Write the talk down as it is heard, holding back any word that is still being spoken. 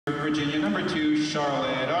Virginia, number 2,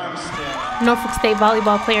 Charlotte Armstead. Norfolk State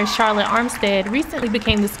volleyball player Charlotte Armstead recently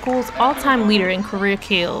became the school's all-time leader in career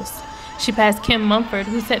kills. She passed Kim Mumford,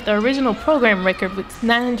 who set the original program record with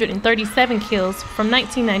 937 kills from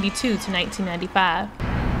 1992 to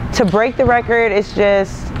 1995. To break the record, it's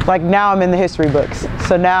just like now I'm in the history books.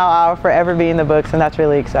 So now I'll forever be in the books, and that's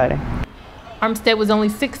really exciting. Armstead was only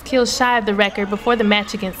 6 kills shy of the record before the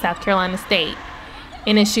match against South Carolina State.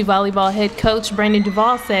 NSU volleyball head coach Brandon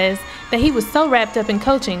Duvall says that he was so wrapped up in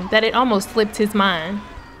coaching that it almost slipped his mind.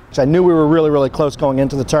 I knew we were really close going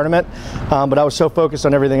into the tournament, but I was so focused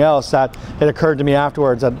on everything else that it occurred to me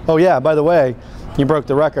afterwards that, oh yeah, by the way, you broke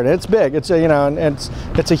the record. It's big. It's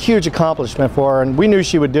a huge accomplishment for her, and we knew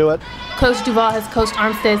she would do it. Coach Duvall has coached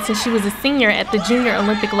Armstead since she was a senior at the junior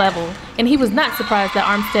Olympic level, and he was not surprised that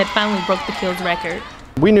Armstead finally broke the kills record.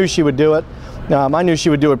 We knew she would do it. I knew she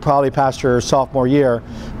would do it probably past her sophomore year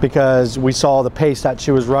because we saw the pace that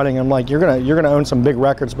she was running. I'm like, you're gonna own some big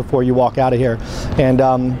records before you walk out of here. And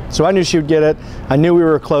so I knew she would get it. I knew we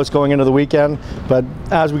were close going into the weekend, but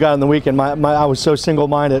as we got in the weekend, I was so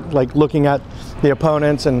single-minded, like looking at the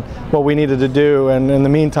opponents and what we needed to do. And in the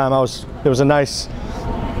meantime, it was a nice,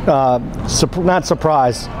 not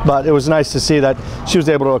surprise, but it was nice to see that she was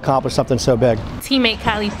able to accomplish something so big. Teammate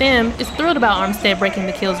Kylie Thiem is thrilled about Armstead breaking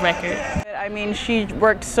the kills record. I mean, she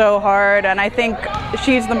worked so hard, and I think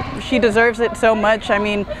she deserves it so much. I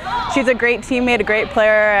mean, she's a great teammate, a great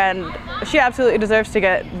player, and she absolutely deserves to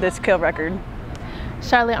get this kill record.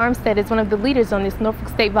 Charlotte Armstead is one of the leaders on this Norfolk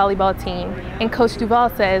State volleyball team, and Coach Duvall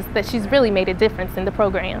says that she's really made a difference in the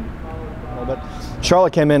program. But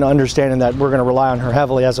Charlotte came in understanding that we're going to rely on her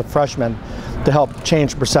heavily as a freshman to help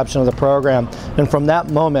change the perception of the program, and from that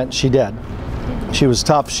moment she did. She was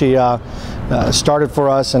tough. She started for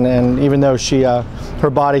us, and even though her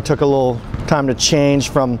body took a little time to change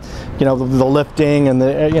from the lifting and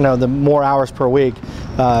the more hours per week,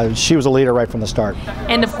 she was a leader right from the start.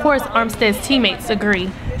 And of course, Armstead's teammates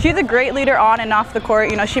agree. She's a great leader on and off the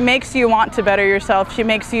court. She makes you want to better yourself. She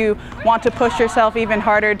makes you want to push yourself even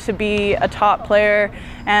harder to be a top player.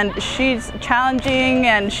 And she's challenging,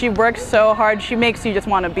 and she works so hard. She makes you just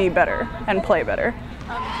want to be better and play better.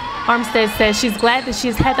 Armstead says she's glad that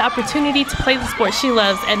she's had the opportunity to play the sport she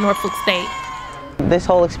loves at Norfolk State. This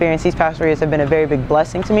whole experience, these past 3 years have been a very big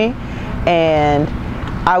blessing to me, and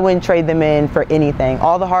I wouldn't trade them in for anything.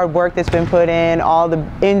 All the hard work that's been put in, all the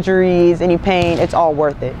injuries, any pain, it's all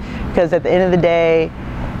worth it. Because at the end of the day,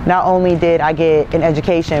 not only did I get an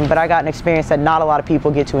education, but I got an experience that not a lot of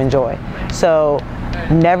people get to enjoy. So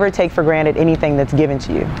never take for granted anything that's given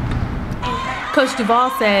to you. Coach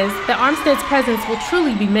Duvall says that Armstead's presence will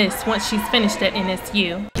truly be missed once she's finished at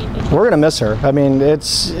NSU. We're going to miss her. I mean,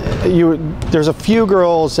 there's a few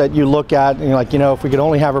girls that you look at and you're like, if we could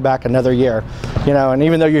only have her back another year, and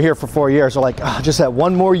even though you're here for 4 years, we're like, oh, just that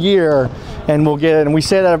one more year and we'll get it. And we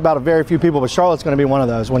say that about a very few people, but Charlotte's going to be one of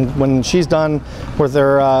those. When she's done with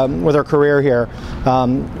her career here,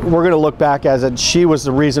 we're going to look back as that she was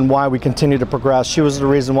the reason why we continue to progress. She was the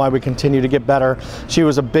reason why we continue to get better. She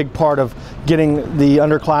was a big part of getting the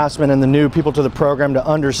underclassmen and the new people to the program to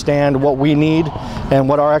understand what we need and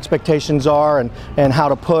what our expectations are, and how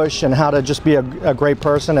to push and how to just be a great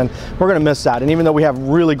person. And we're going to miss that. And even though we have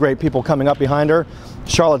really great people coming up behind her,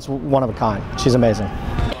 Charlotte's one of a kind. She's amazing.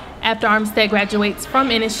 After Armstead graduates from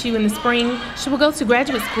NSU in the spring, she will go to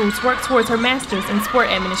graduate school to work towards her master's in sport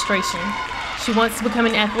administration. She wants to become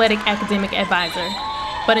an athletic academic advisor.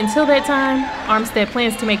 But until that time, Armstead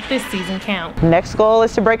plans to make this season count. Next goal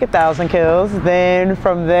is to break 1,000 kills. Then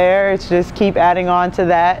from there, it's just keep adding on to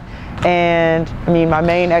that. And I mean, my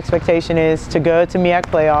main expectation is to go to MEAC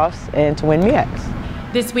playoffs and to win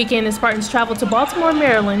MEACs. This weekend, the Spartans travel to Baltimore,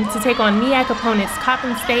 Maryland to take on MEAC opponents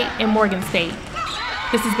Coppin State and Morgan State.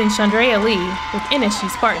 This has been Chandrea Lee with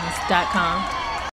NSUSpartans.com.